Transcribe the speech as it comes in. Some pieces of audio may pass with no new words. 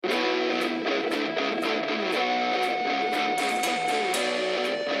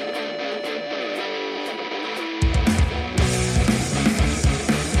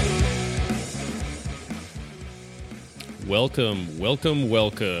Welcome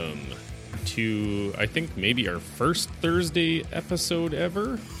to, I think, maybe our first Thursday episode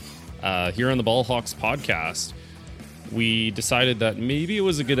ever here on the Ballhawks podcast. We decided that maybe it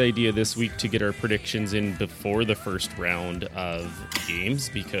was a good idea this week to get our predictions in before the first round of games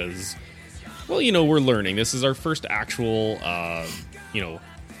because, well, we're learning. This is our first actual,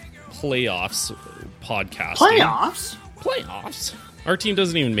 playoffs podcast. Playoffs? Our team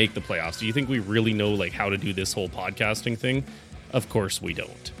doesn't even make the playoffs. Do you think we really know how to do this whole podcasting thing? Of course we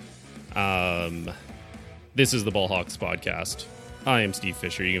don't. This is the Ballhawks podcast. I am Steve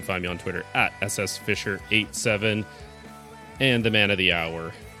Fisher. You can find me on Twitter at @SSFisher87. And the man of the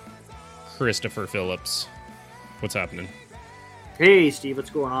hour, Christopher Phillips. What's happening? Hey, Steve. What's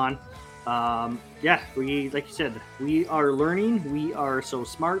going on? We, like you said, we are learning. We are so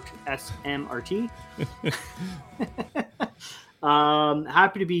smart. SMRT.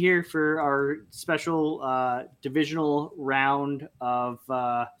 Happy to be here for our special divisional round of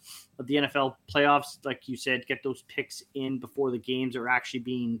the NFL playoffs. Like you said, get those picks in before the games are actually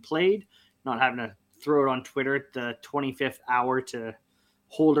being played. Not having to throw it on Twitter at the 25th hour to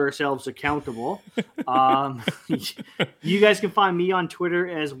hold ourselves accountable. You guys can find me on Twitter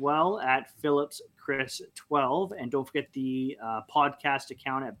as well at PhillipsChris12. And don't forget the podcast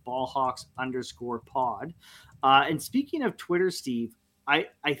account at ballhawks_pod. And speaking of Twitter, Steve, I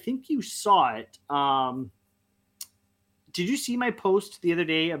think you saw it. Did you see my post the other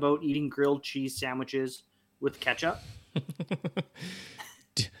day about eating grilled cheese sandwiches with ketchup?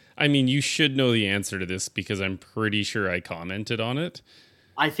 I mean, you should know the answer to this because I'm pretty sure I commented on it.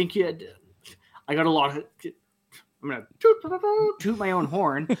 I think I got a lot of... I'm going to toot my own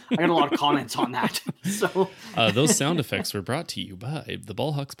horn. I got a lot of comments on that. So those sound effects were brought to you by the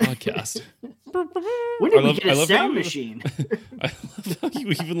Ballhawks podcast. When did we get a sound machine? I love how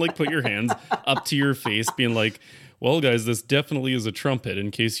you even put your hands up to your face being like, well, guys, this definitely is a trumpet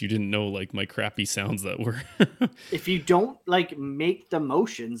in case you didn't know my crappy sounds that were. If you don't make the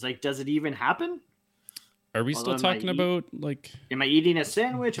motions, does it even happen? Are we still talking about am I eating a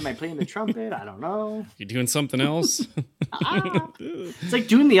sandwich? Am I playing the trumpet? I don't know. You doing something else? It's like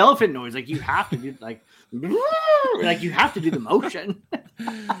doing the elephant noise. You have to do you have to do the motion.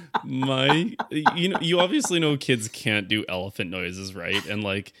 You obviously know kids can't do elephant noises, right? And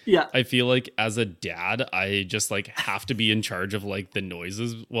yeah. I feel as a dad, I just have to be in charge of the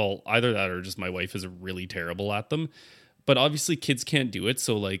noises. Well, either that or just my wife is really terrible at them. But obviously kids can't do it,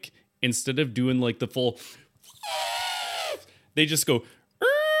 so instead of doing the full, they just go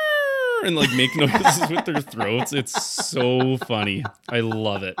and make noises with their throats. It's so funny. I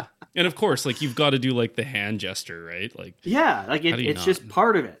love it. And of course, you've got to do the hand gesture, right? It's just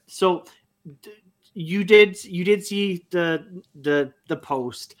part of it. So you did see the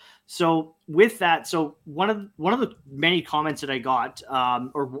post. So with that, so one of the many comments that I got,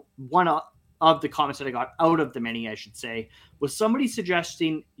 or one of the comments that I got out of the many, I should say, was somebody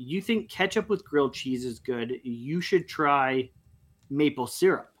suggesting, you think ketchup with grilled cheese is good, you should try maple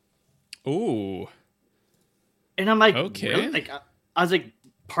syrup. Ooh. And I'm like, okay. Really? I was like,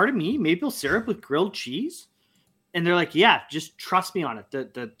 pardon me, maple syrup with grilled cheese? And they're like, yeah, just trust me on it.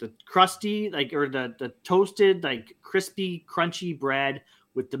 The crusty, or the toasted, crispy, crunchy bread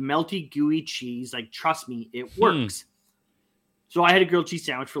with the melty, gooey cheese, trust me, it works. So I had a grilled cheese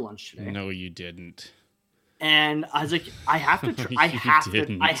sandwich for lunch today. No, you didn't. And I was like, I have to try. I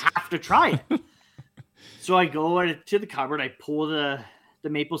have to try it. So I go to the cupboard. I pull the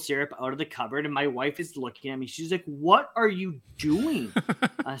maple syrup out of the cupboard, and my wife is looking at me. She's like, "What are you doing?"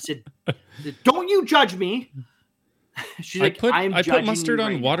 I said, "Don't you judge me." She's like, I put mustard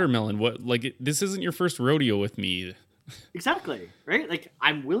on watermelon. Now. What? This isn't your first rodeo with me. Exactly. Right.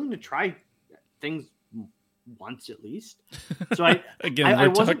 I'm willing to try things once at least. So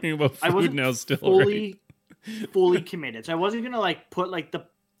we're talking about food now still, fully committed. So I wasn't gonna put the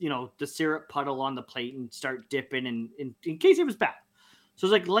syrup puddle on the plate and start dipping in case it was bad. So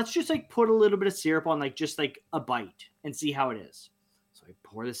I was let's just put a little bit of syrup on just a bite and see how it is. So I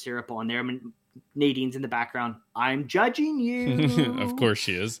pour the syrup on there. Nadine's in the background. I'm judging you. Of course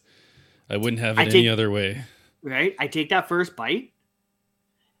she is. I wouldn't have it any other way. Right? I take that first bite.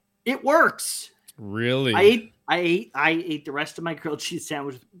 It works. Really? I ate the rest of my grilled cheese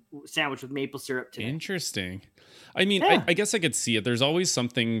sandwich with maple syrup today. Interesting. I mean, yeah. I guess I could see it. There's always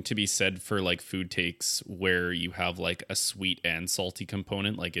something to be said for food takes where you have a sweet and salty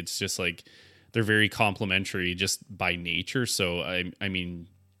component. It's just they're very complementary just by nature. So I mean,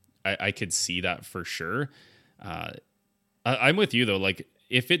 I could see that for sure. I'm with you though.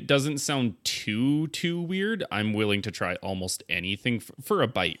 If it doesn't sound too weird, I'm willing to try almost anything for a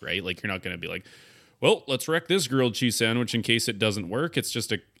bite, right? You're not going to be well, let's wreck this grilled cheese sandwich in case it doesn't work. It's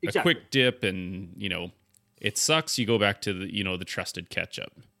just a quick dip, and it sucks. You go back to the trusted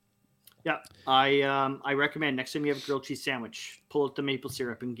ketchup. Yeah, I recommend next time you have a grilled cheese sandwich, pull out the maple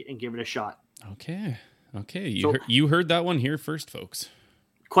syrup and give it a shot. Okay. You heard that one here first, folks.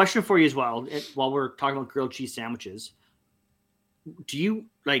 Question for you as well, while we're talking about grilled cheese sandwiches. Do you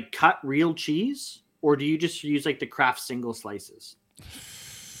like cut real cheese, or do you just use like the Kraft single slices?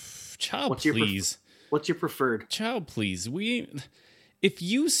 Child, please. What's your preferred? Child, please. If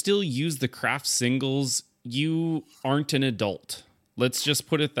you still use the Kraft singles, you aren't an adult. Let's just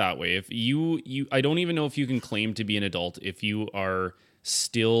put it that way. If you I don't even know if you can claim to be an adult if you are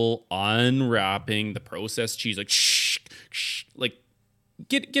still unwrapping the processed cheese, like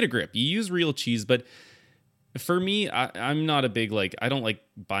get a grip. You use real cheese, but for me, I'm not a big I don't like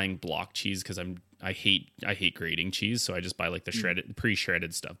buying block cheese because I hate grating cheese, so I just buy like the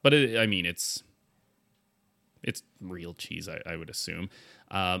pre-shredded stuff. But it's real cheese, I would assume.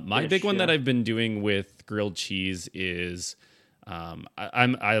 My big one that I've been doing with grilled cheese is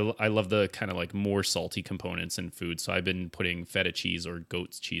I love the kind of like more salty components in food. So I've been putting feta cheese or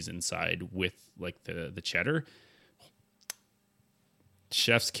goat's cheese inside with like the cheddar.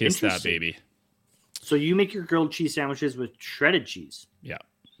 Chef's kiss that baby. So you make your grilled cheese sandwiches with shredded cheese? Yeah.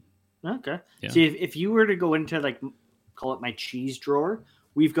 Okay. Yeah. See, if you were to go into call it my cheese drawer,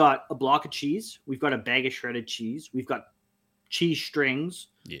 we've got a block of cheese. We've got a bag of shredded cheese. We've got cheese strings.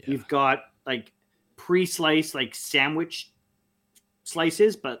 Yeah. We've got like pre-sliced like sandwich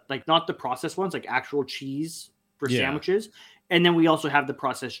slices, but like not the processed ones, like actual cheese for sandwiches. And then we also have the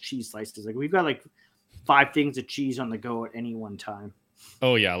processed cheese slices. Like we've got like 5 things of cheese on the go at any one time.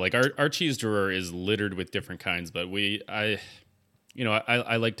 Oh yeah, like our cheese drawer is littered with different kinds, but I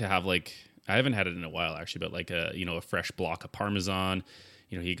like to have I haven't had it in a while actually, but like a fresh block of Parmesan.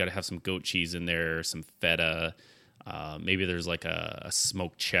 You got to have some goat cheese in there, some feta. Maybe there's like a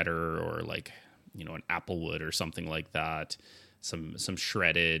smoked cheddar or an applewood or something like that. Some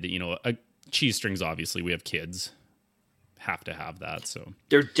shredded, cheese strings. Obviously, we have kids, have to have that. So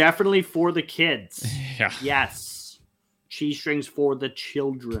they're definitely for the kids. Yeah. Yes. Cheese strings for the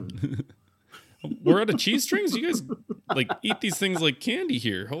children. We're out of cheese strings. You guys eat these things like candy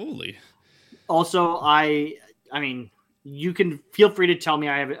here. Holy. Also, I mean, you can feel free to tell me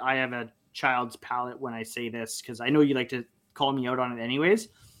I have a child's palate when I say this, because I know you like to call me out on it anyways.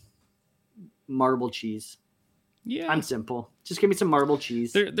 Marble cheese. Yeah, I'm simple. Just give me some marble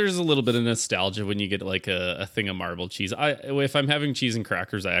cheese. There's a little bit of nostalgia when you get like a thing of marble cheese. If I'm having cheese and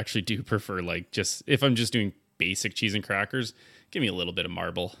crackers, I actually do prefer if I'm just doing basic cheese and crackers, give me a little bit of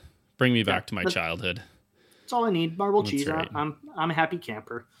marble. Bring me back to my childhood. That's all I need. Marble cheese. Right. I'm a happy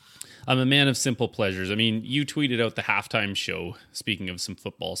camper. I'm a man of simple pleasures. I mean, you tweeted out the halftime show, speaking of some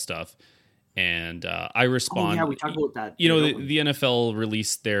football stuff, and I respond. Oh, yeah, we talked about that. The NFL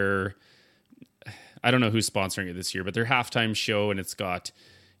released their, I don't know who's sponsoring it this year, but their halftime show, and it's got,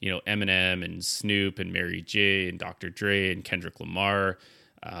 Eminem and Snoop and Mary J and Dr. Dre and Kendrick Lamar.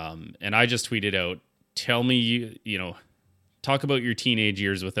 And I just tweeted out, tell me, talk about your teenage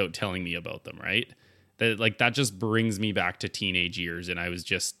years without telling me about them, right? That just brings me back to teenage years, and I was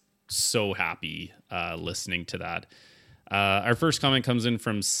just so happy listening to that. Our first comment comes in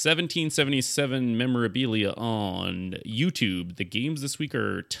from 1777 Memorabilia on YouTube. The games this week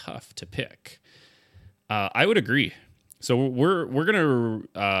are tough to pick. I would agree. So we're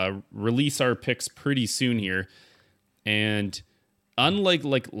gonna release our picks pretty soon here, and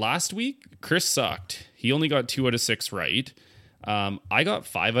unlike last week, Chris sucked. He only got 2 out of 6 right. I got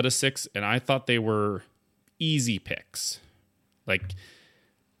 5 out of 6, and I thought they were easy picks.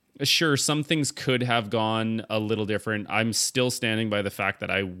 Sure, some things could have gone a little different. I'm still standing by the fact that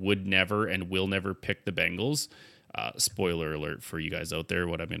I would never and will never pick the Bengals. Spoiler alert for you guys out there,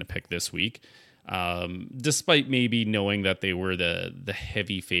 what I'm going to pick this week. Despite maybe knowing that they were the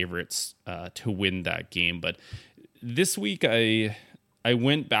heavy favorites to win that game. But this week, I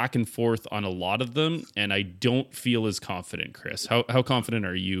went back and forth on a lot of them, and I don't feel as confident, Chris. How confident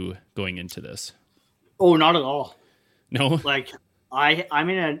are you going into this? Oh, not at all. No? I'm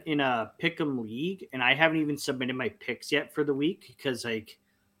in a pick'em league, and I haven't even submitted my picks yet for the week because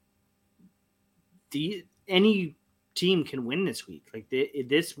any team can win this week.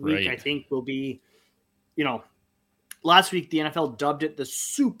 This week, right. I think will be, last week the NFL dubbed it the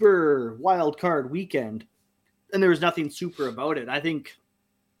Super Wild Card Weekend, and there was nothing super about it. I think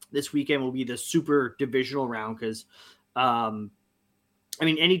this weekend will be the Super Divisional round because,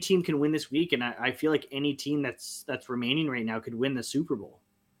 any team can win this week, and I feel like any team that's remaining right now could win the Super Bowl.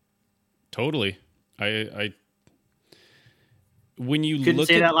 Totally. when you couldn't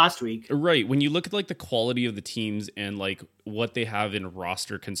say that last week, right? When you look at like the quality of the teams and like what they have in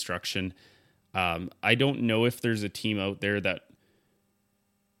roster construction, I don't know if there's a team out there that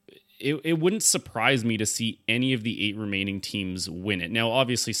it wouldn't surprise me to see any of the 8 remaining teams win it. Now,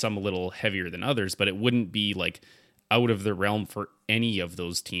 obviously, some a little heavier than others, but it wouldn't be like out of the realm for any of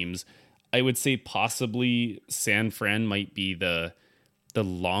those teams. I would say possibly San Fran might be the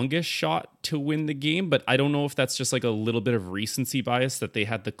longest shot to win the game, but I don't know if that's just like a little bit of recency bias that they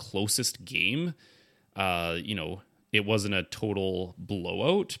had the closest game. It wasn't a total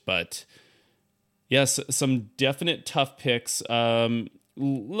blowout, but yes, some definite tough picks.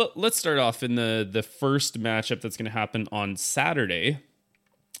 Let's start off in the first matchup that's going to happen on Saturday.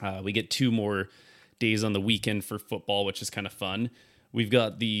 We get 2 more days on the weekend for football, which is kind of fun. We've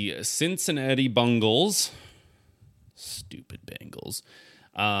got the Cincinnati Bengals. Stupid Bengals.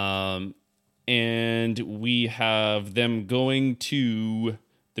 And we have them going to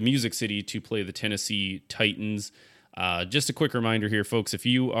the Music City to play the Tennessee Titans. Just a quick reminder here, folks, if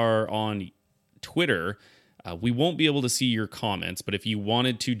you are on Twitter, we won't be able to see your comments, but if you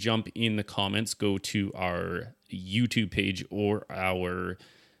wanted to jump in the comments, go to our YouTube page or our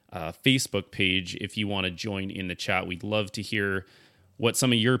Facebook page if you want to join in the chat. We'd love to hear what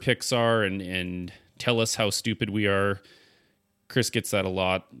some of your picks are and tell us how stupid we are. Chris gets that a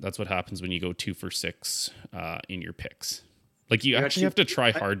lot. That's what happens when you go 2 for 6 in your picks. Like, you actually have to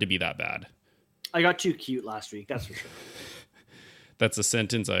try hard to be that bad. I got too cute last week, that's for sure. That's a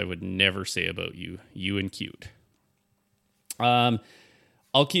sentence I would never say about you. You and cute. I'll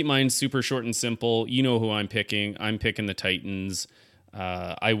keep mine super short and simple. You know who I'm picking. I'm picking the Titans.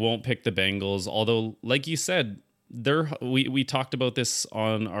 I won't pick the Bengals. Although, like you said, we talked about this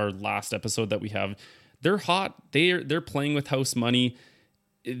on our last episode that we have. They're hot. They're playing with house money.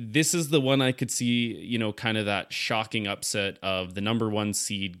 This is the one I could see, kind of that shocking upset of the number 1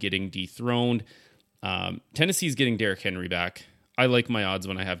 seed getting dethroned. Tennessee's getting Derrick Henry back. I like my odds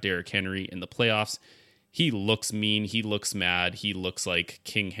when I have Derrick Henry in the playoffs. He looks mean. He looks mad. He looks like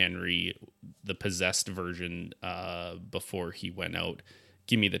King Henry, the possessed version before he went out.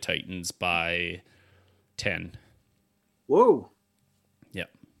 Give me the Titans by 10. Whoa. Yeah.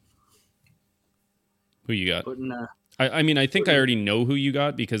 Who you got? I think I already know who you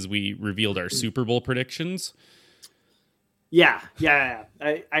got because we revealed our Super Bowl predictions. Yeah.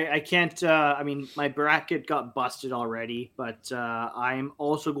 I can't. My bracket got busted already, but I'm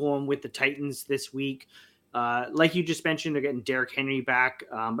also going with the Titans this week. Like you just mentioned, they're getting Derrick Henry back.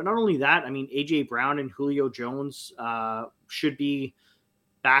 But not only that, AJ Brown and Julio Jones should be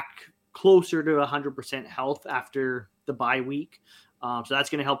back closer to 100% health after the bye week. So that's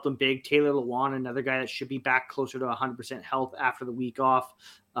going to help them big. Taylor Lewan, another guy that should be back closer to 100% health after the week off.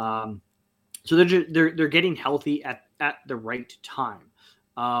 So they're getting healthy at the right time.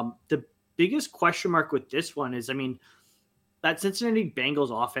 The biggest question mark with this one is, that Cincinnati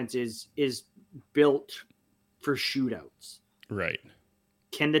Bengals offense is built for shootouts. Right.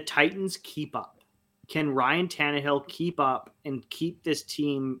 Can the Titans keep up? Can Ryan Tannehill keep up and keep this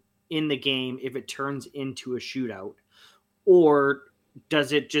team in the game if it turns into a shootout? Or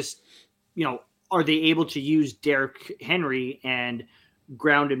does it just, are they able to use Derrick Henry and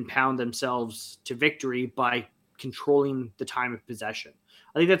ground and pound themselves to victory by controlling the time of possession?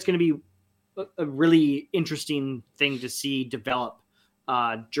 I think that's going to be a really interesting thing to see develop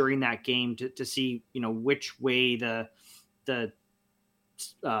during that game to see, which way the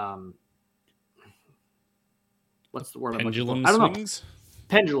what's the word? Pendulum swings?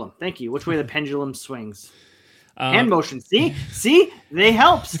 Pendulum. Thank you. Which way the pendulum swings. Hand motion. See, they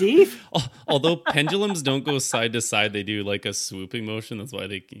help, Steve. Although pendulums don't go side to side, they do like a swooping motion. That's why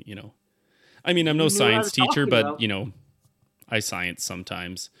they, I'm no science teacher, but I science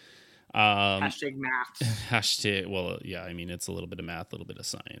sometimes. Hashtag math. It's a little bit of math, a little bit of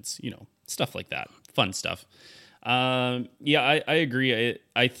science, stuff like that. Fun stuff. I agree.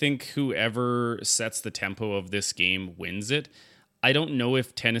 I think whoever sets the tempo of this game wins it. I don't know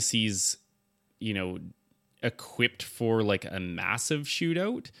if Tennessee's, equipped for like a massive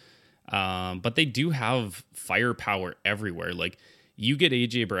shootout. But they do have firepower everywhere. Like, you get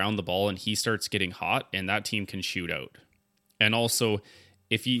AJ Brown the ball and he starts getting hot, and that team can shoot out. And also,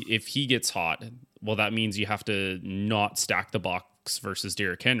 if he gets hot, well, that means you have to not stack the box versus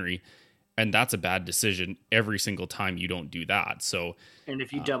Derrick Henry. And that's a bad decision every single time you don't do that. So, and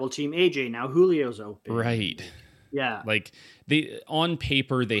if you double team AJ, now Julio's open. Right. Yeah. Like, on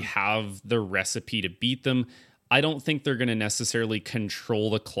paper, they have the recipe to beat them. I don't think they're going to necessarily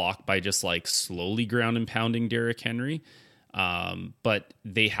control the clock by just like slowly ground and pounding Derrick Henry. But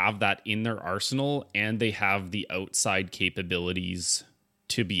they have that in their arsenal, and they have the outside capabilities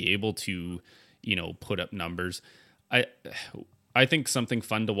to be able to, put up numbers. I think something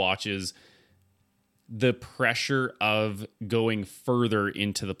fun to watch is the pressure of going further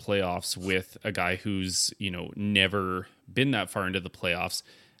into the playoffs with a guy who's, never been that far into the playoffs.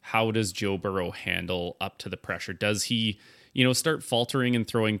 How does Joe Burrow handle up to the pressure? Does he, start faltering and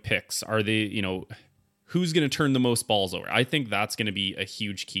throwing picks? Are they, who's going to turn the most balls over? I think that's going to be a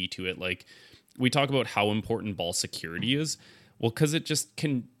huge key to it. Like, we talk about how important ball security is. Well, because it just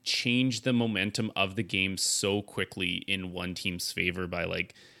can change the momentum of the game so quickly in one team's favor by,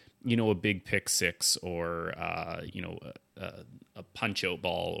 like, a big pick six or, a punch out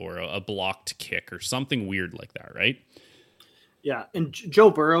ball or a blocked kick or something weird like that, right? Yeah, and Joe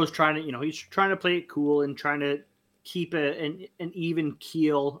Burrow is trying to, he's trying to play it cool and trying to keep an even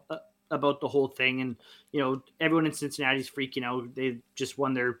keel about the whole thing. And, everyone in Cincinnati is freaking out. They just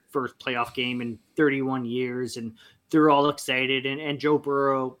won their first playoff game in 31 years, and they're all excited. And Joe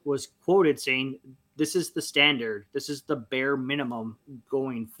Burrow was quoted saying, "This is the standard. This is the bare minimum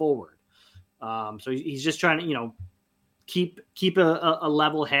going forward." So he's just trying to, keep a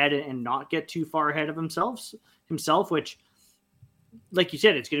level head and not get too far ahead of himself, which, like you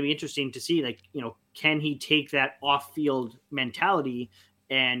said, it's going to be interesting to see, like, can he take that off-field mentality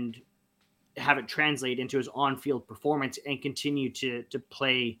and have it translate into his on-field performance and continue to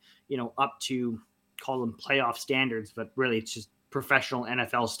play, up to, call them playoff standards, but really it's just professional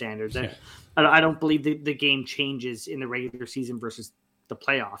NFL standards. Yeah. I don't believe the game changes in the regular season versus the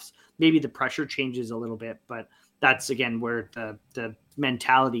playoffs. Maybe the pressure changes a little bit, but that's, again, where the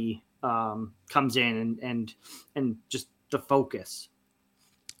mentality comes in and just the focus.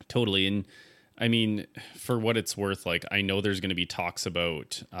 Totally. And I mean, for what it's worth, like, I know there's going to be talks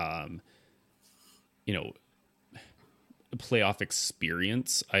about, playoff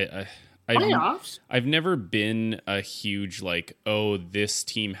experience. I've never been a huge, like, oh, this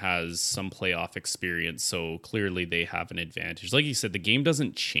team has some playoff experience, so clearly they have an advantage. Like you said, the game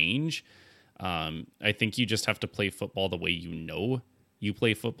doesn't change. I think you just have to play football the way you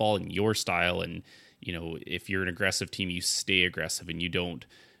play football in your style. And, if you're an aggressive team, you stay aggressive and you don't,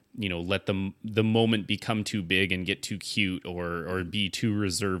 let the moment become too big and get too cute or be too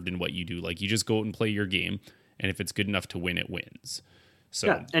reserved in what you do. Like, you just go out and play your game, and if it's good enough to win, it wins. So,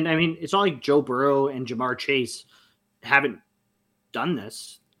 yeah, and I mean, it's not like Joe Burrow and Jamar Chase haven't done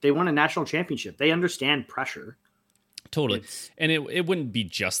this. They won a national championship. They understand pressure. Totally. And it wouldn't be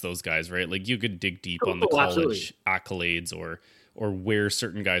just those guys, right? Like, you could dig deep on the college accolades or where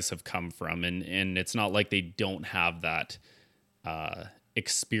certain guys have come from. And it's not like they don't have that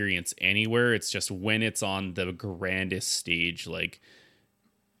experience anywhere. It's just when it's on the grandest stage, like,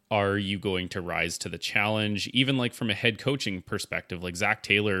 are you going to rise to the challenge? Even, like, from a head coaching perspective, like, Zach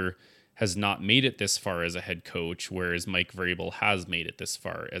Taylor has not made it this far as a head coach, whereas Mike Vrabel has made it this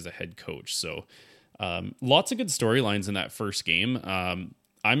far as a head coach. So lots of good storylines in that first game.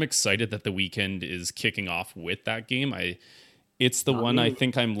 I'm excited that the weekend is kicking off with that game. It's the one I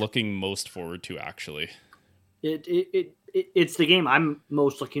think I'm looking most forward to, actually. It's the game I'm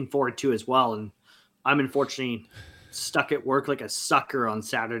most looking forward to as well. And I'm unfortunately stuck at work like a sucker on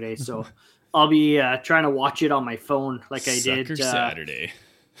Saturday, so I'll be trying to watch it on my phone like I did Saturday,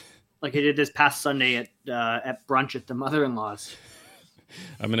 like I did this past Sunday at brunch at the mother-in-law's.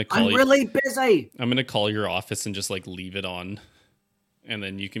 I'm really busy. I'm gonna call your office and just, like, leave it on, and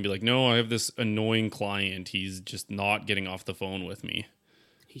then you can be like, "No, I have this annoying client. He's just not getting off the phone with me.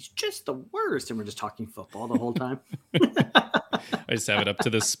 He's just the worst," and we're just talking football the whole time. I just have it up to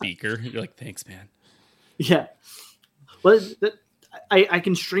the speaker. You're like, "Thanks, man." Yeah. Well, I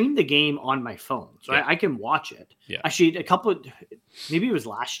can stream the game on my phone, so yeah. I can watch it. Yeah. Actually, maybe it was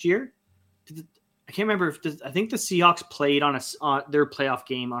last year. I can't remember I think the Seahawks played on their playoff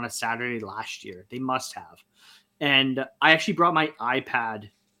game on a Saturday last year. They must have. And I actually brought my iPad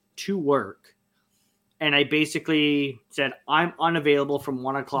to work, and I basically said, I'm unavailable from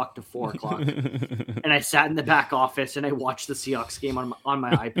 1 o'clock to 4 o'clock. And I sat in the back office and I watched the Seahawks game on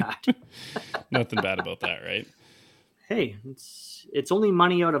my iPad. Nothing bad about that, right? Hey, it's only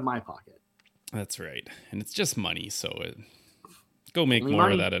money out of my pocket. That's right. And it's just money, so go make only more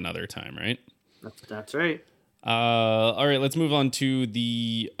money. Of that another time, right? That's right. All right, let's move on to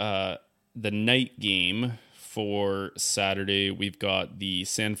the night game for Saturday. We've got the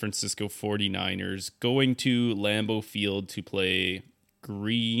San Francisco 49ers going to Lambeau Field to play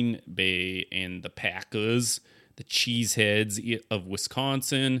Green Bay and the Packers, the Cheeseheads of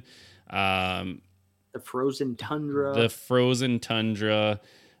Wisconsin. The frozen tundra.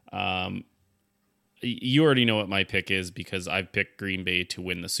 you already know what my pick is because I've picked Green Bay to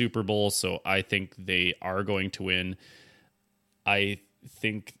win the Super Bowl. So I think they are going to win. I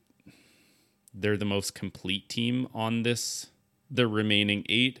think they're the most complete team on the remaining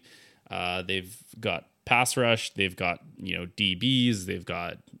 8. They've got pass rush. They've got, DBs. They've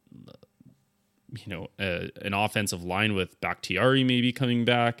got, an offensive line with Bakhtiari maybe coming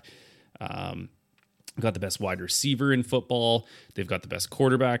back. Got the best wide receiver in football. They've got the best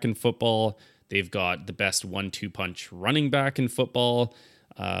quarterback in football. They've got the best 1-2 punch running back in football.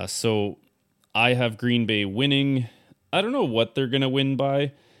 So I have Green Bay winning. I don't know what they're going to win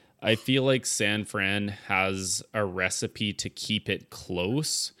by. I feel like San Fran has a recipe to keep it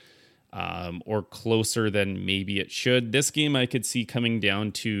close, or closer than maybe it should. This game I could see coming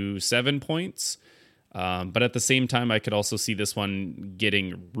down to 7 points. But at the same time, I could also see this one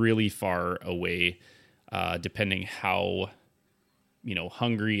getting really far away, depending how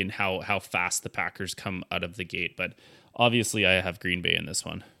hungry and how fast the Packers come out of the gate. But obviously I have Green Bay in this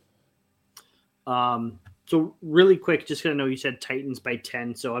one. So really quick, just gonna know you said Titans by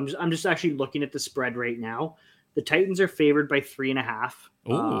 10. So I'm just actually looking at the spread right now. The Titans are favored by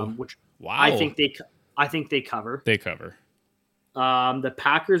 3.5, which wow. I think they cover. They cover. The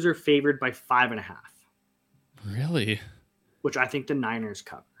Packers are favored by 5.5. Really? Which I think the Niners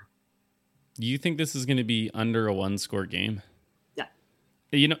cover. You think this is going to be under a 1-score game? Yeah.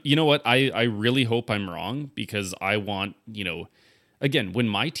 You know what? I really hope I'm wrong because I want, again, when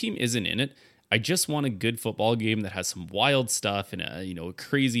my team isn't in it, I just want a good football game that has some wild stuff and a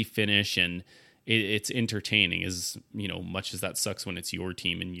crazy finish, and it's entertaining as, much as that sucks when it's your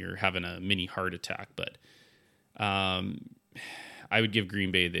team and you're having a mini heart attack. But I would give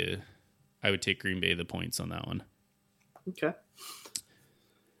Green Bay I would take Green Bay the points on that one. Okay.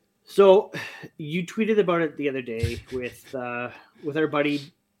 So you tweeted about it the other day with our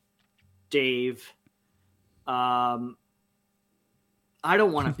buddy Dave. I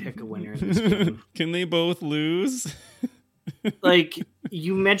don't want to pick a winner in this game. Can they both lose? Like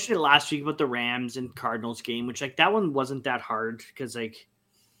you mentioned it last week about the Rams and Cardinals game, which that one wasn't that hard because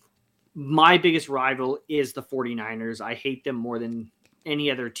my biggest rival is the 49ers. I hate them more than any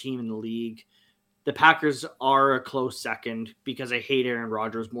other team in the league. The Packers are a close second because I hate Aaron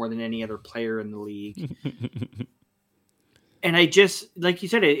Rodgers more than any other player in the league. And I just, like you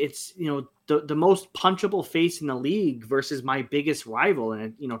said, it's, the most punchable face in the league versus my biggest rival.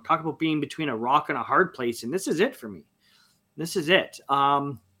 And, talk about being between a rock and a hard place. And this is it for me. This is it.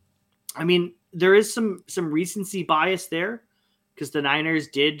 There is some recency bias there because the Niners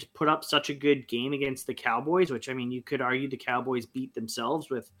did put up such a good game against the Cowboys, which, you could argue the Cowboys beat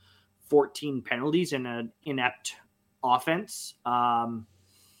themselves with 14 penalties and an inept offense.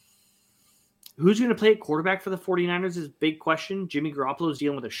 Who's going to play at quarterback for the 49ers is a big question. Jimmy Garoppolo is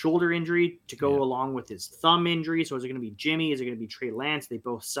dealing with a shoulder injury to go along with his thumb injury. So is it going to be Jimmy? Is it going to be Trey Lance? They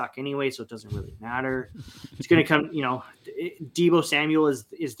both suck anyway, so it doesn't really matter. It's going to come, Deebo Samuel is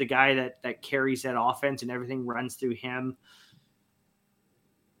the guy that carries that offense and everything runs through him.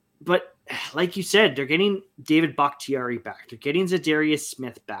 But like you said, they're getting David Bakhtiari back. They're getting Zadarius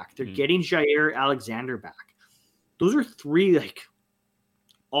Smith back. They're getting Jair Alexander back. Those are 3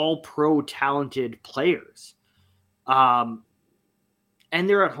 all-pro talented players. And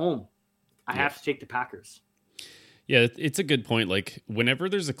they're at home. I have to take the Packers. Yeah, it's a good point. Whenever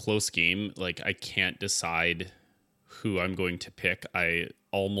there's a close game, I can't decide who I'm going to pick. I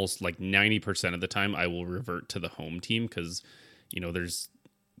almost 90% of the time I will revert to the home team because, there's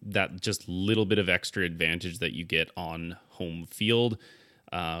that just little bit of extra advantage that you get on home field.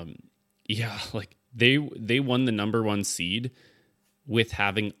 They won the number 1 seed with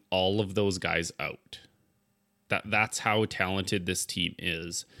having all of those guys out. That's how talented this team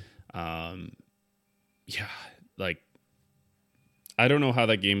is. I don't know how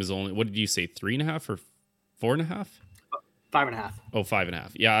that game is only, what did you say, 3.5 or 4.5? 5.5. Oh,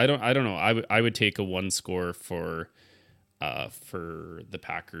 5.5. Yeah, I don't know. I would take a 1 score for the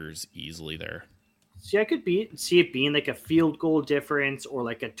Packers easily there. See, I could see it being a field goal difference or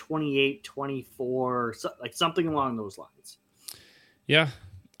a 28-24, something along those lines. Yeah.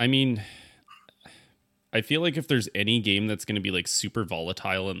 I feel like if there's any game that's going to be super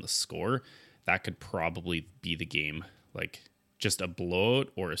volatile in the score, that could probably be the game. Just a blowout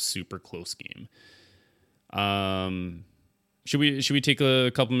or a super close game. Should we take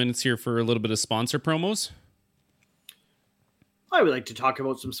a couple minutes here for a little bit of sponsor promos? I would like to talk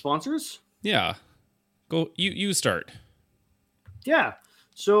about some sponsors. Yeah. Go, you start. Yeah.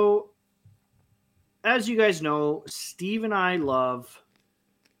 So, as you guys know, Steve and I love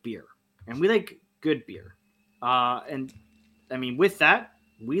beer. And we like good beer. With that,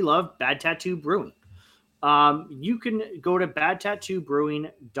 we love Bad Tattoo Brewing. You can go to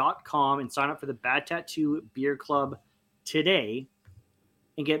badtattoobrewing.com and sign up for the Bad Tattoo Beer Club today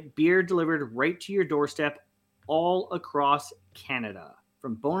and get beer delivered right to your doorstep all across Canada,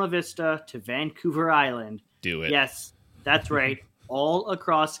 from Bona Vista to Vancouver Island. Do it. Yes, that's right. All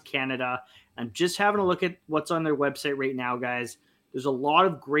across Canada. I'm just having a look at what's on their website right now, guys. There's a lot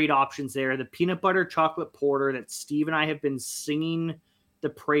of great options there. The peanut butter chocolate porter that Steve and I have been singing the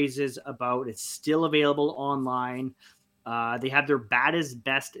praises about. It's still available online. They have their Bad is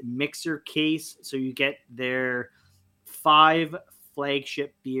Best mixer case. So you get their 5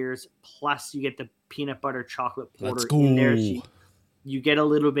 flagship beers, plus you get the peanut butter chocolate porter in there. So you get a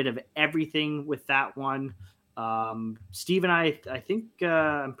little bit of everything with that one. Steve and I think,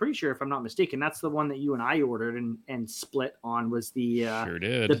 I'm pretty sure, if I'm not mistaken, that's the one that you and I ordered and split on, was the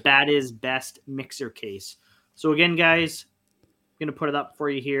the Bad is Best mixer case. So again, guys, I'm going to put it up for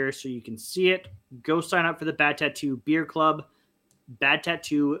you here so you can see it. Go sign up for the Bad Tattoo Beer Club,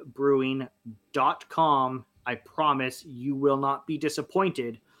 badtattoobrewing.com. I promise you will not be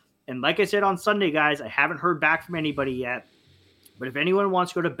disappointed. And like I said on Sunday, guys, I haven't heard back from anybody yet. But if anyone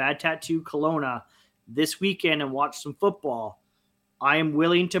wants to go to Bad Tattoo Kelowna this weekend and watch some football, I am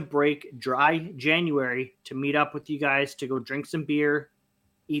willing to break dry January to meet up with you guys to go drink some beer,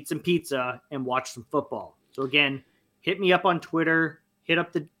 eat some pizza, and watch some football. So again, hit me up on Twitter, hit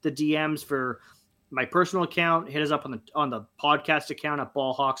up the DMs for my personal account, hit us up on the podcast account at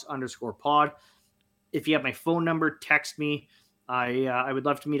ballhawks_pod. If you have my phone number, text me. I would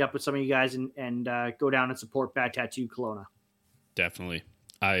love to meet up with some of you guys and go down and support Bad Tattoo Kelowna. Definitely.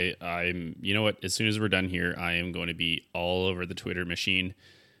 I'm, you know what? As soon as we're done here, I am going to be all over the Twitter machine,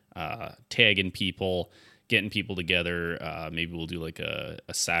 tagging people, getting people together. Maybe we'll do like the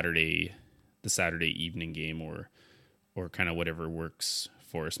Saturday evening game or kind of whatever works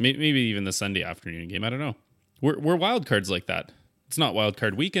for us. Maybe even the Sunday afternoon game. I don't know. We're wild cards like that. It's not wild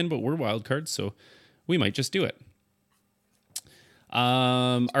card weekend, but we're wild cards, so we might just do it.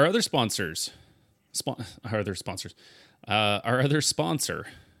 Our other sponsors, our other sponsor,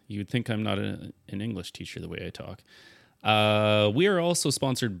 you would think I'm not an English teacher the way I talk. We are also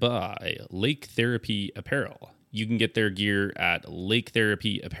sponsored by Lake Therapy Apparel. You can get their gear at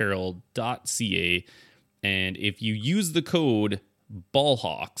laketherapyapparel.ca. And if you use the code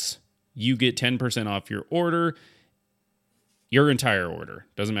BALLHAWKS, you get 10% off your order, your entire order.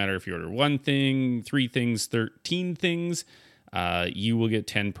 Doesn't matter if you order 1 thing, 3 things, 13 things, you will get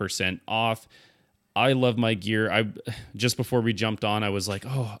 10% off. I love my gear. Just before we jumped on, I was like,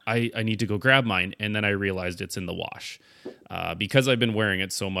 oh, I need to go grab mine. And then I realized it's in the wash because I've been wearing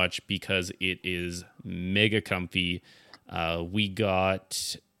it so much, because it is mega comfy. We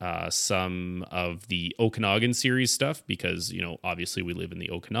got some of the Okanagan series stuff because, obviously we live in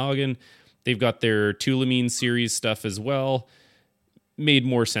the Okanagan. They've got their Tulameen series stuff as well. Made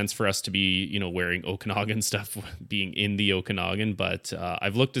more sense for us to be, wearing Okanagan stuff being in the Okanagan. But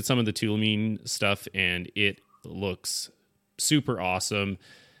I've looked at some of the Tulameen stuff and it looks super awesome.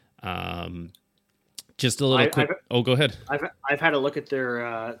 Just a little quick. Go ahead. I've had a look at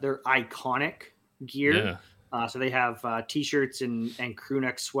their iconic gear. Yeah. So they have t-shirts and crew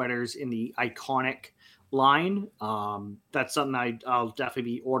neck sweaters in the iconic line. That's something I'll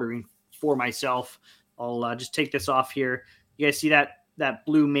definitely be ordering for myself. I'll just take this off here. You guys see that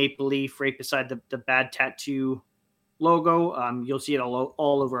blue maple leaf right beside the Bad Tattoo logo? You'll see it all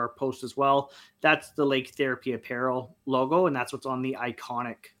over our post as well. That's the Lake Therapy Apparel logo, and that's what's on the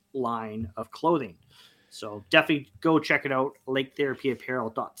iconic line of clothing. So definitely go check it out,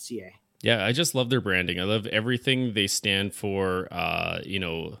 laketherapyapparel.ca. Yeah, I just love their branding. I love everything they stand for.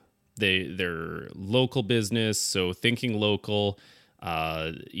 They're local business, so thinking local.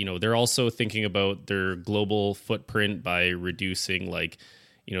 They're also thinking about their global footprint by reducing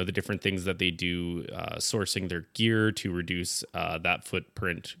the different things that they do, sourcing their gear to reduce that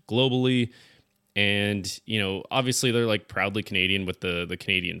footprint globally. And, obviously they're proudly Canadian with the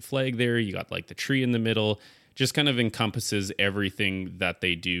Canadian flag there. You got the tree in the middle, just kind of encompasses everything that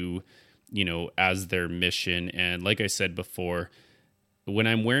they do, as their mission. And like I said before, when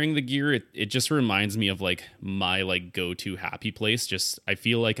I'm wearing the gear, it just reminds me of my go-to happy place. Just, I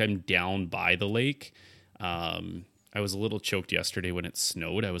feel like I'm down by the lake. I was a little choked yesterday when it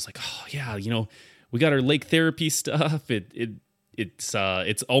snowed. I was like, oh yeah, we got our lake therapy stuff.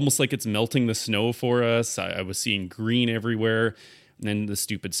 It's almost like it's melting the snow for us. I was seeing green everywhere. And then the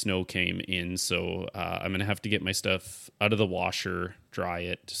stupid snow came in. So I'm going to have to get my stuff out of the washer, dry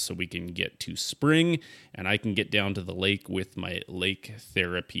it so we can get to spring and I can get down to the lake with my lake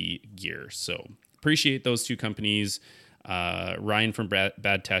therapy gear. So appreciate those two companies. Ryan from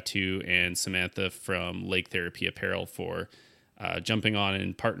Bad Tattoo, and Samantha from Lake Therapy Apparel for jumping on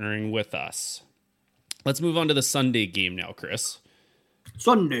and partnering with us. Let's move on to the Sunday game now, Chris.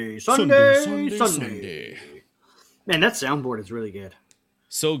 Sunday. Man, that soundboard is really good.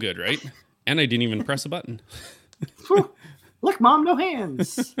 So good, right? And I didn't even press a button. Look, Mom, no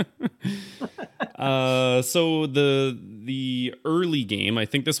hands. So the early game, I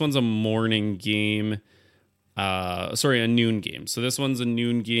think this one's a morning game. A noon game. So this one's a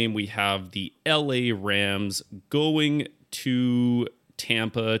noon game. We have the LA Rams going to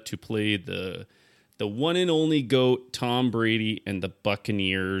Tampa to play the one and only GOAT, Tom Brady, and the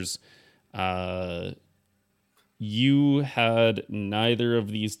Buccaneers. You had neither of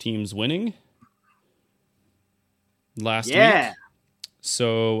these teams winning last week.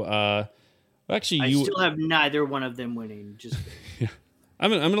 So, actually, I still have neither one of them winning. Just I'm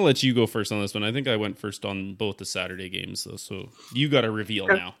gonna let you go first on this one. I think I went first on both the Saturday games, though. So you got to reveal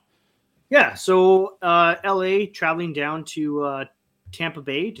now. Yeah. So LA traveling down to Tampa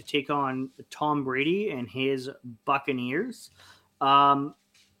Bay to take on Tom Brady and his Buccaneers. I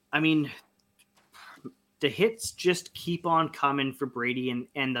mean, the hits just keep on coming for Brady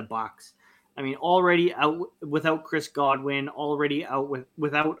and the Bucs. I mean, already out without Chris Godwin, already out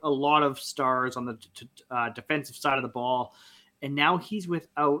without a lot of stars on the defensive side of the ball. And now he's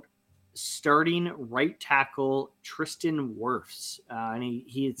without starting right tackle Tristan Wirfs. And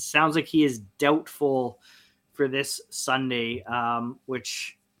he sounds like he is doubtful for this Sunday,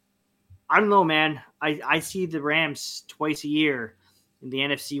 which I don't know, man. I see the Rams twice a year in the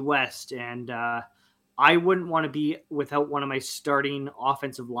NFC West, and I wouldn't want to be without one of my starting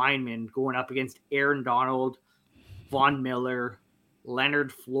offensive linemen going up against Aaron Donald, Von Miller,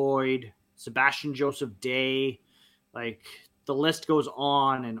 Leonard Floyd, Sebastian Joseph Day. Like, the list goes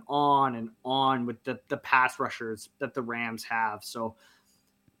on and on and on with the pass rushers that the Rams have. So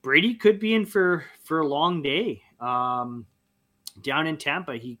Brady could be in for a long day down in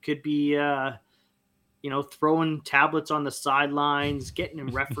Tampa. He could be, throwing tablets on the sidelines, getting in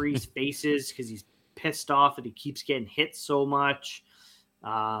referees' faces because he's pissed off that he keeps getting hit so much.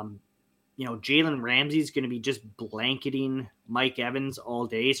 Jalen Ramsey's going to be just blanketing Mike Evans all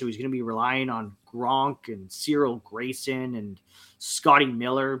day. So he's going to be relying on Gronk and Cyril Grayson and Scotty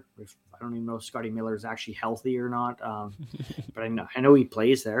Miller. I don't even know if Scotty Miller is actually healthy or not. But I know he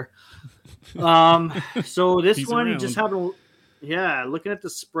plays there. So this he's one around. Just happened. Yeah. Looking at the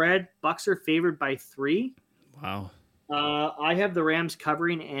spread, Bucs are favored by 3. Wow. I have the Rams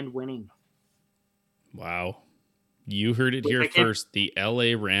covering and winning. Wow. You heard it here first. The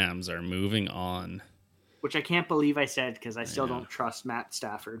LA Rams are moving on. Which I can't believe I said because I still don't trust Matt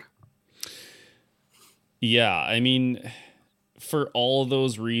Stafford. Yeah, I mean, for all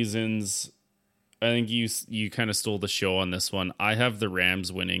those reasons, I think you kind of stole the show on this one. I have the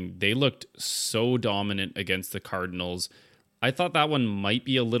Rams winning. They looked so dominant against the Cardinals. I thought that one might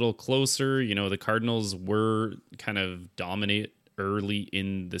be a little closer. The Cardinals were kind of dominant early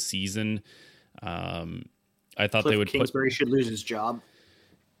in the season. I thought Cliff they would Kingsbury should lose his job.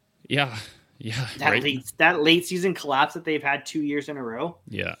 Yeah. That late season collapse that they've had 2 years in a row.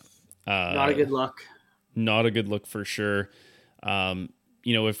 Yeah. Not a good look. Not a good look for sure. If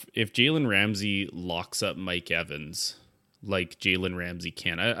Jalen Ramsey locks up Mike Evans like Jalen Ramsey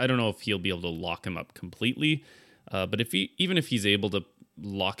can, I don't know if he'll be able to lock him up completely. But if he's able to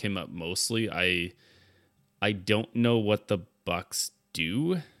lock him up mostly, I don't know what the Bucs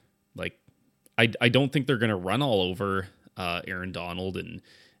do. Like, I don't think they're going to run all over Aaron Donald and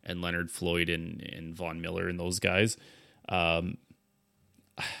Leonard Floyd and Von Miller and those guys.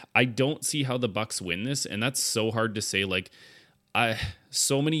 I don't see how the Bucs win this, and that's so hard to say. Like,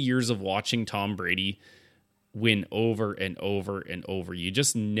 so many years of watching Tom Brady win over and over and over. You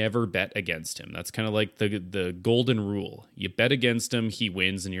just never bet against him. That's kind of like the golden rule. You bet against him, he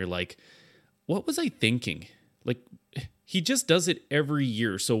wins, and you're like, what was I thinking? Like, he just does it every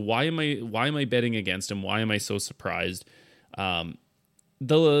year. So why am I betting against him? Why am I so surprised?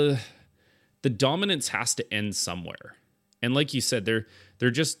 The dominance has to end somewhere. And like you said,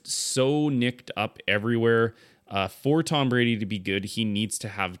 they're just so nicked up everywhere. For Tom Brady to be good, he needs to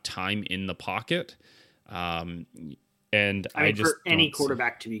have time in the pocket. And I just for any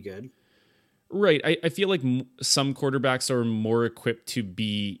quarterback to be good. Right. I feel like some quarterbacks are more equipped to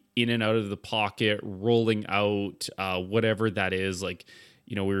be in and out of the pocket, rolling out, whatever that is. Like,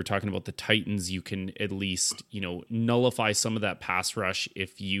 we were talking about the Titans. You can at least, nullify some of that pass rush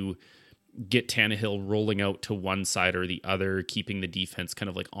if you get Tannehill rolling out to one side or the other, keeping the defense kind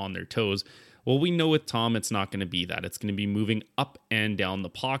of like on their toes. Well, we know with Tom, it's not going to be that. It's going to be moving up and down the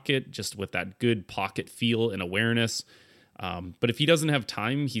pocket, just with that good pocket feel and awareness. But if he doesn't have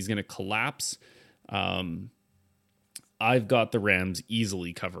time, he's going to collapse. I've got the Rams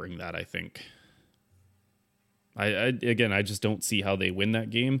easily covering that, I think. I just don't see how they win that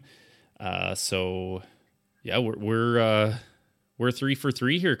game. So yeah, we're 3 for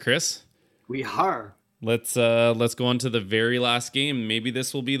 3 here, Chris. We are. Let's go on to the very last game. Maybe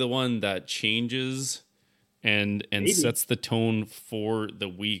this will be the one that changes and sets the tone for the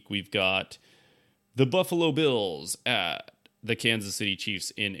week. We've got the Buffalo Bills at the Kansas City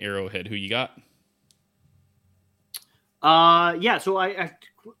Chiefs in Arrowhead. Who you got? Yeah. So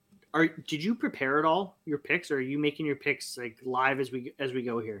did you prepare at all your picks, or are you making your picks like live as we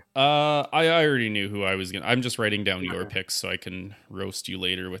go here? I already knew who I was gonna. I'm just writing down your picks so I can roast you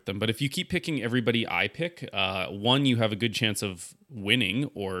later with them. But if you keep picking everybody I pick, one, you have a good chance of winning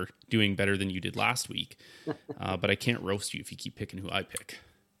or doing better than you did last week. But I can't roast you if you keep picking who I pick.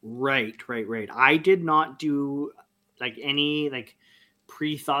 Right. I did not do like any like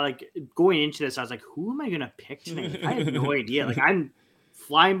pre-thought. Like going into this, I was like, who am I gonna pick tonight? I have no idea. Like I'm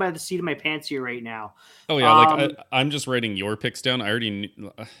flying by the seat of my pants here right now. Oh yeah, I'm just writing your picks down. I already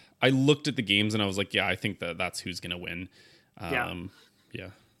knew, I looked at the games and I was like, yeah, I think that's who's gonna win. Yeah.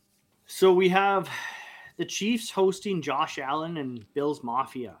 So we have the Chiefs hosting Josh Allen and Bills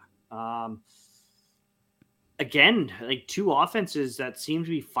Mafia. Again, like two offenses that seem to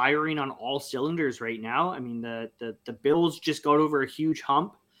be firing on all cylinders right now. I mean, the Bills just got over a huge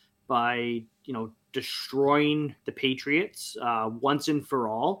hump by destroying the Patriots once and for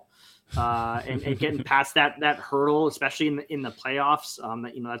all, and getting past that hurdle, especially in the playoffs.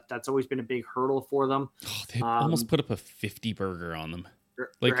 That's always been a big hurdle for them. Oh, they almost put up a 50 burger on them.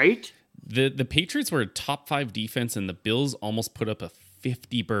 Right? The Patriots were a top 5 defense, and the Bills almost put up a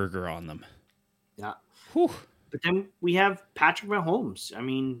 50 burger on them. Yeah. Whew. But then we have Patrick Mahomes. I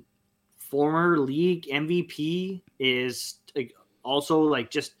mean, former league MVP is also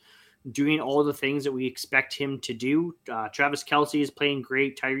just doing all the things that we expect him to do. Travis Kelce is playing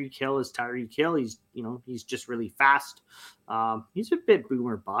great. Tyreek Hill is Tyreek Hill. He's just really fast. He's a bit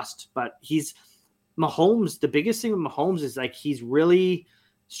boomer bust, but Mahomes. The biggest thing with Mahomes is he's really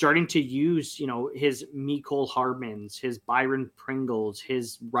starting to use, his Mecole Hardmans, his Byron Pringles,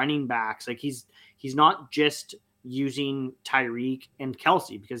 his running backs. He's not just using Tyreek and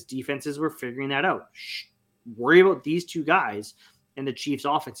Kelce because defenses were figuring that out. Worry about these two guys, and the Chiefs'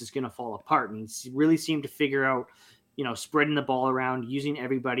 offense is going to fall apart. I mean, he really seemed to figure out, spreading the ball around, using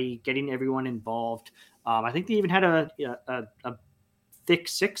everybody, getting everyone involved. I think they even had a thick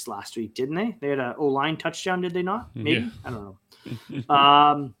 6 last week, didn't they? They had an O-line touchdown, did they not? Maybe? Yeah. I don't know.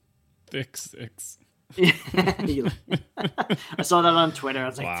 Thick 6. I saw that on Twitter. I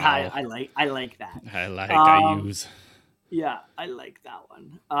was like, wow. I like that. I use. Yeah, I like that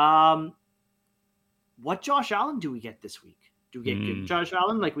one. What Josh Allen do we get this week? Do we get good Josh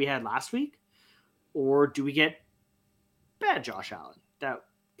Allen like we had last week? Or do we get bad Josh Allen that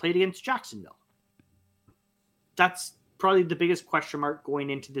played against Jacksonville? That's probably the biggest question mark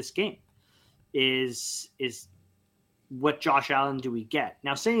going into this game is what Josh Allen do we get?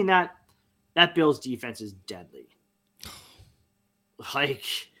 Now, saying that Bills defense is deadly. Like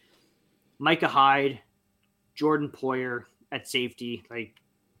Micah Hyde, Jordan Poyer at safety,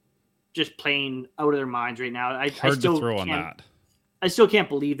 just playing out of their minds right now. Hard to throw on that. I still can't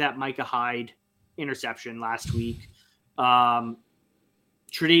believe that Micah Hyde interception last week. Tre'Davious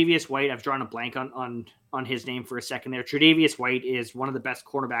White, I've drawn a blank on his name for a second there. Tre'Davious White is one of the best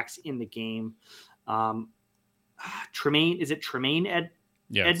cornerbacks in the game. Tremaine Edmonds?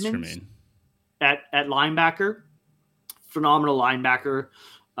 It's Tremaine. At linebacker, phenomenal linebacker,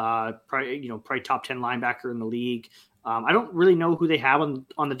 probably top 10 linebacker in the league. I don't really know who they have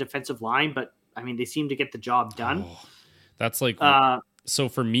on the defensive line, but I mean, they seem to get the job done. Oh, that's so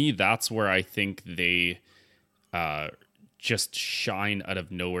for me, that's where I think they just shine out of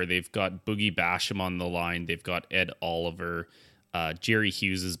nowhere. They've got Boogie Basham on the line. They've got Ed Oliver. Jerry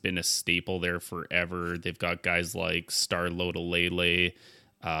Hughes has been a staple there forever. They've got guys like Star Lotulelei.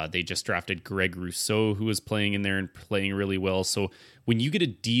 They just drafted Greg Rousseau, who is playing in there and playing really well. So when you get a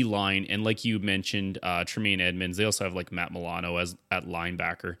D line, and like you mentioned, Tremaine Edmonds, they also have Matt Milano at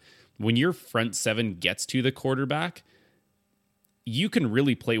linebacker. When your front 7 gets to the quarterback, you can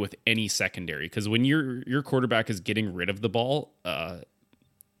really play with any secondary, because when your quarterback is getting rid of the ball,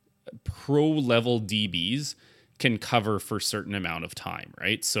 pro level DBs can cover for a certain amount of time,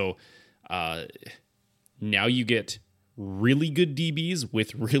 right? So now you get really good DBs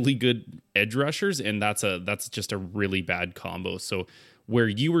with really good edge rushers, and that's just a really bad combo. So where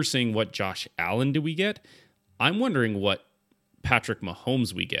you were saying what Josh Allen do we get, I'm wondering what Patrick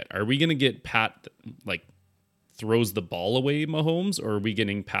Mahomes we get. Are we going to get Pat throws the ball away Mahomes, or are we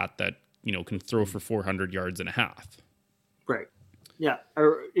getting Pat that, can throw for 400 yards and a half? Right. Yeah.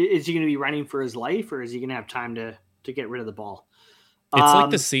 Or is he going to be running for his life, or is he going to have time to get rid of the ball? It's like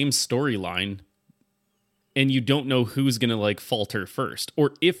the same storyline, and you don't know who's going to falter first,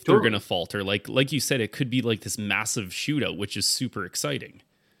 or if they're going to falter. Like you said, it could be like this massive shootout, which is super exciting.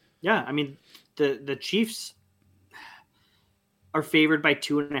 Yeah. I mean, the Chiefs are favored by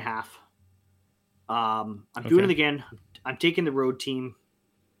 2.5. I'm doing it again. I'm taking the road team.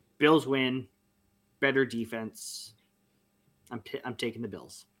 Bills win. Better defense. I'm taking the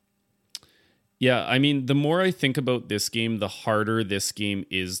Bills. Yeah, I mean, the more I think about this game, the harder this game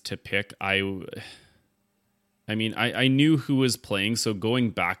is to pick. I knew who was playing, so going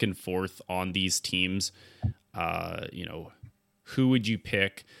back and forth on these teams, who would you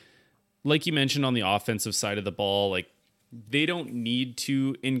pick? Like you mentioned on the offensive side of the ball, they don't need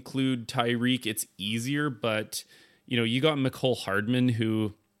to include Tyreek. It's easier, but you got Mecole Hardman,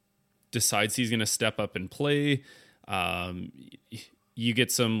 who decides he's going to step up and play. You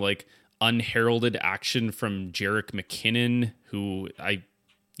get some unheralded action from Jerick McKinnon, who I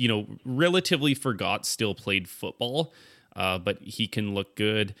relatively forgot still played football, but he can look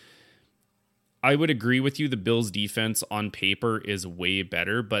good. I would agree with you. The Bills defense on paper is way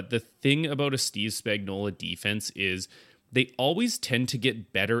better, but the thing about a Steve Spagnuolo defense is they always tend to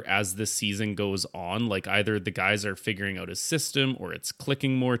get better as the season goes on. Either the guys are figuring out a system or it's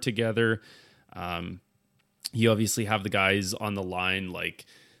clicking more together. You obviously have the guys on the line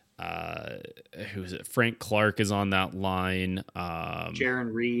who is it? Frank Clark is on that line.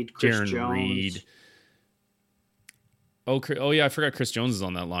 Jaron Reed, Chris Jones. Oh yeah, I forgot Chris Jones is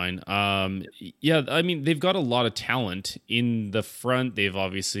on that line. Yeah, I mean, they've got a lot of talent in the front. They've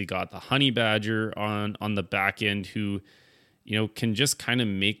obviously got the Honey Badger on the back end, who can just kind of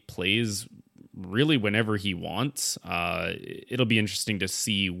make plays really whenever he wants. It'll be interesting to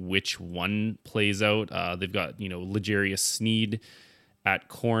see which one plays out. They've got L'Jarius Sneed at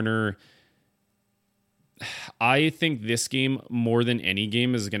corner. I think this game, more than any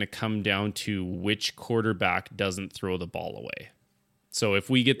game, is going to come down to which quarterback doesn't throw the ball away. So if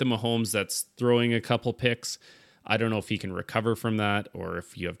we get the Mahomes that's throwing a couple picks, I don't know if he can recover from that, or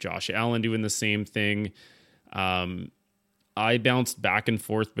if you have Josh Allen doing the same thing. I bounced back and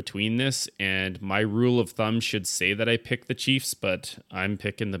forth between this, and my rule of thumb should say that I pick the Chiefs, but I'm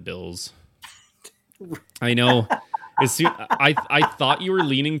picking the Bills. I know. I thought you were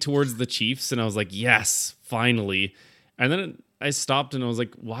leaning towards the Chiefs, and I was like, yes, finally. And then I stopped, and I was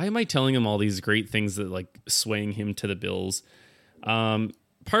like, why am I telling him all these great things that swaying him to the Bills?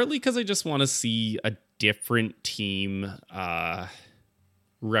 Partly because I just want to see a different team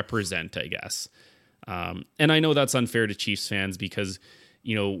represent, I guess. And I know that's unfair to Chiefs fans because,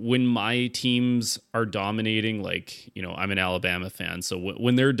 when my teams are dominating, I'm an Alabama fan. So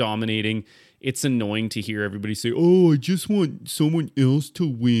when they're dominating, it's annoying to hear everybody say, "Oh, I just want someone else to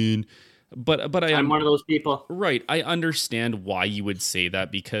win." But I'm one of those people. Right. I understand why you would say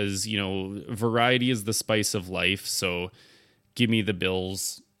that because, variety is the spice of life. So give me the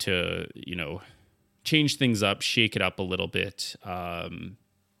Bills to, change things up, shake it up a little bit.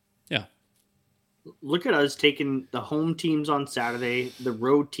 Yeah. Look at us taking the home teams on Saturday, the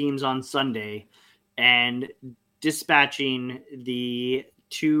road teams on Sunday, and dispatching the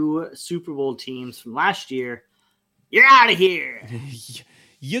 2 Super Bowl teams from last year. You're out of here.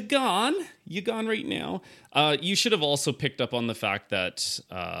 You gone right now. You should have also picked up on the fact that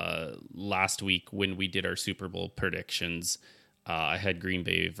last week when we did our Super Bowl predictions, I had Green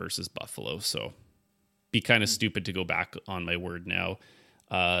Bay versus Buffalo. So be kind of stupid to go back on my word now.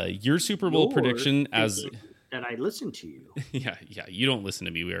 Your Super Bowl prediction as that I listened to you. Yeah. You don't listen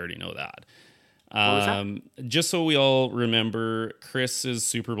to me. We already know that. Just so we all remember, Chris's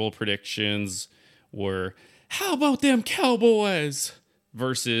Super Bowl predictions were, how about them Cowboys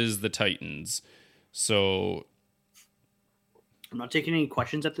versus the Titans? So I'm not taking any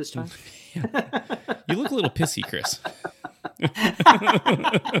questions at this time. You look a little pissy, Chris.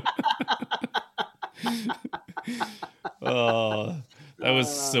 Oh, that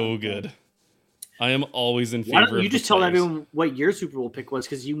was so good. I am always in favor. Why don't you just tell everyone what your Super Bowl pick was,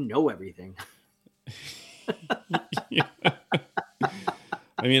 because you know everything. Yeah.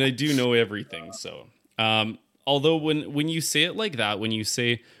 I mean, I do know everything. So, although when you say it like that, when you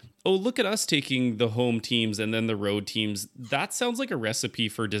say, "Oh, look at us taking the home teams and then the road teams," that sounds like a recipe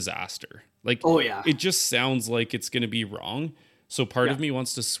for disaster. Oh yeah, it just sounds like it's going to be wrong. So part of me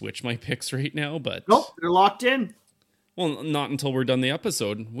wants to switch my picks right now, but nope, they're locked in. Well, not until we're done the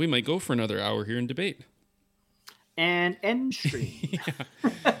episode. We might go for another hour here and debate. And end stream.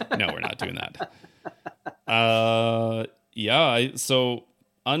 No, we're not doing that. So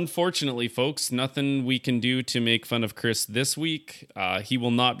unfortunately, folks, nothing we can do to make fun of Chris this week. He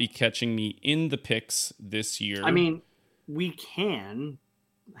will not be catching me in the picks this year. I mean, we can,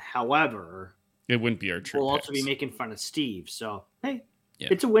 however, it wouldn't be our true we'll picks. Also be making fun of Steve. So, hey,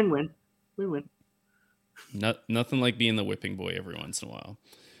 It's a win-win. Win-win. Nothing like being the whipping boy every once in a while.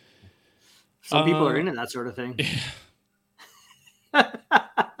 Some people are into that sort of thing.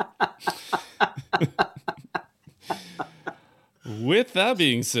 With that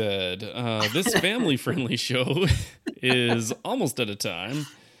being said, this family-friendly show is almost out of time.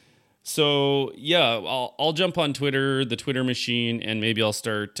 So, I'll jump on Twitter, the Twitter machine, and maybe I'll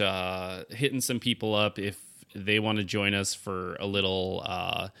start hitting some people up if they want to join us for a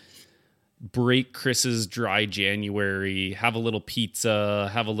little break Chris's dry January, have a little pizza,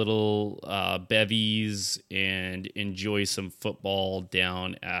 have a little bevies, and enjoy some football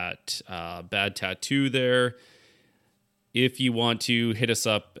down at Bad Tattoo there. If you want to hit us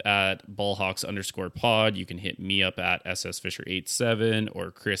up at ballhawks_pod, you can hit me up at ssfisher87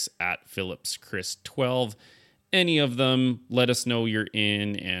 or Chris at phillipschris12. Any of them, let us know you're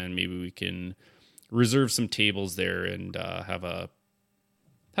in, and maybe we can reserve some tables there and have a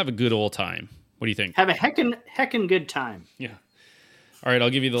good old time. What do you think? Have a heckin' good time. Yeah. All right, I'll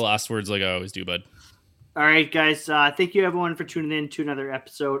give you the last words like I always do, bud. All right, guys. Thank you, everyone, for tuning in to another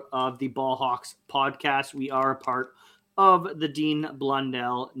episode of the Ballhawks podcast. We are a part of the Dean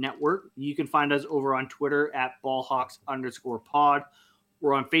Blundell Network. You can find us over on Twitter at ballhawks_pod.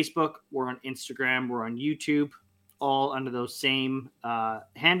 We're on Facebook. We're on Instagram. We're on YouTube, all under those same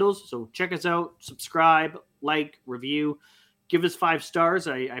handles. So check us out, subscribe, like, review, give us 5 stars.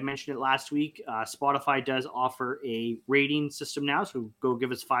 I mentioned it last week. Spotify does offer a rating system now, so go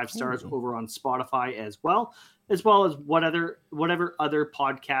give us 5 stars over on Spotify as well as whatever other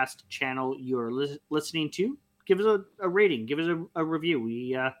podcast channel you're listening to. Give us a rating. Give us a review.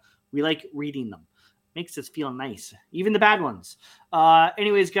 We like reading them. Makes us feel nice. Even the bad ones.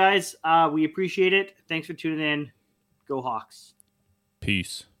 Anyways, guys, we appreciate it. Thanks for tuning in. Go Hawks.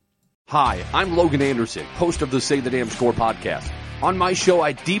 Peace. Hi, I'm Logan Anderson, host of the Say the Damn Score podcast. On my show,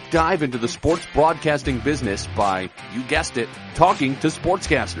 I deep dive into the sports broadcasting business by, you guessed it, talking to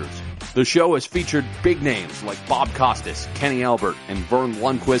sportscasters. The show has featured big names like Bob Costas, Kenny Albert, and Vern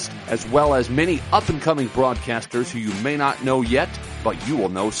Lundquist, as well as many up-and-coming broadcasters who you may not know yet, but you will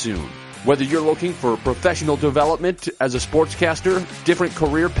know soon. Whether you're looking for professional development as a sportscaster, different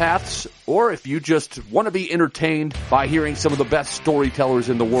career paths, or if you just want to be entertained by hearing some of the best storytellers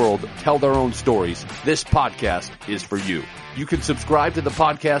in the world tell their own stories, this podcast is for you. You can subscribe to the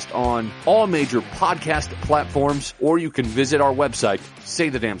podcast on all major podcast platforms, or you can visit our website,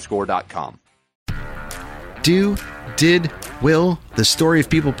 saythedamnscore.com. Do, Did, Will, the Story of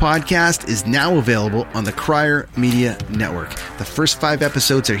People podcast is now available on the Crier Media Network. The first 5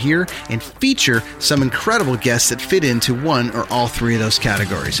 episodes are here and feature some incredible guests that fit into one or all 3 of those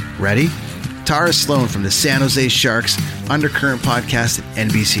categories. Ready? Tara Sloan from the San Jose Sharks Undercurrent podcast at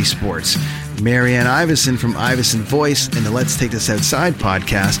NBC Sports. Marianne Iveson from Iveson Voice and the Let's Take This Outside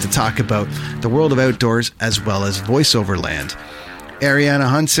podcast to talk about the world of outdoors as well as voiceover land. Ariana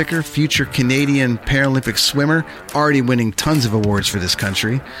Hunsicker, future Canadian Paralympic swimmer, already winning tons of awards for this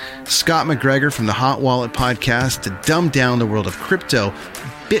country. Scott McGregor from the Hot Wallet podcast to dumb down the world of crypto,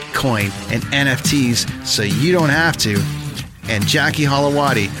 Bitcoin, and NFTs so you don't have to. And Jackie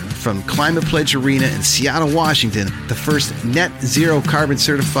Holowati from Climate Pledge Arena in Seattle, Washington, the first net zero carbon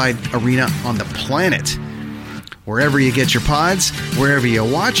certified arena on the planet. Wherever you get your pods, wherever you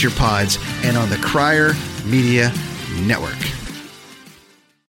watch your pods, and on the Crier Media Network.